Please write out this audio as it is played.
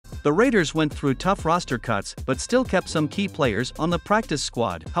The Raiders went through tough roster cuts but still kept some key players on the practice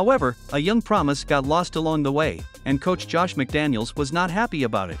squad. However, a young promise got lost along the way, and coach Josh McDaniels was not happy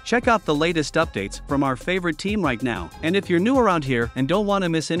about it. Check out the latest updates from our favorite team right now. And if you're new around here and don't want to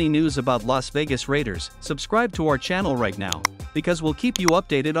miss any news about Las Vegas Raiders, subscribe to our channel right now, because we'll keep you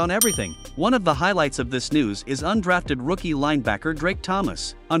updated on everything. One of the highlights of this news is undrafted rookie linebacker Drake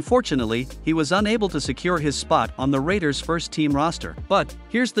Thomas. Unfortunately, he was unable to secure his spot on the Raiders' first-team roster. But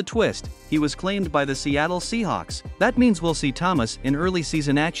here's the twist: he was claimed by the Seattle Seahawks. That means we'll see Thomas in early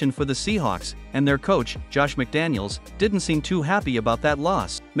season action for the Seahawks, and their coach, Josh McDaniels, didn't seem too happy about that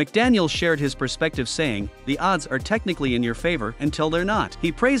loss. McDaniels shared his perspective saying, "The odds are technically in your favor until they're not."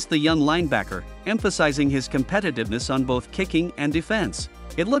 He praised the young linebacker, emphasizing his competitiveness on both kicking and defense.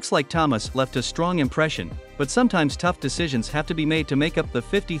 It looks like Thomas left a strong impression, but sometimes tough decisions have to be made to make up the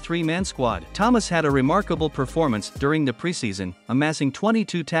 53-man squad. Thomas had a remarkable performance during the preseason, amassing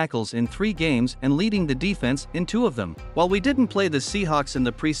 22 tackles in 3 games and leading the defense in 2 of them. While we didn't play the Seahawks in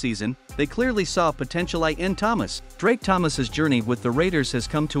the preseason, they clearly saw potential in Thomas. Drake Thomas's journey with the Raiders has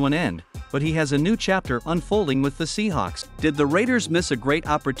come to an end, but he has a new chapter unfolding with the Seahawks. Did the Raiders miss a great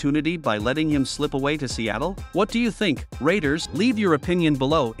opportunity by letting him slip away to Seattle? What do you think, Raiders? Leave your opinion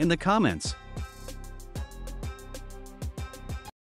below in the comments.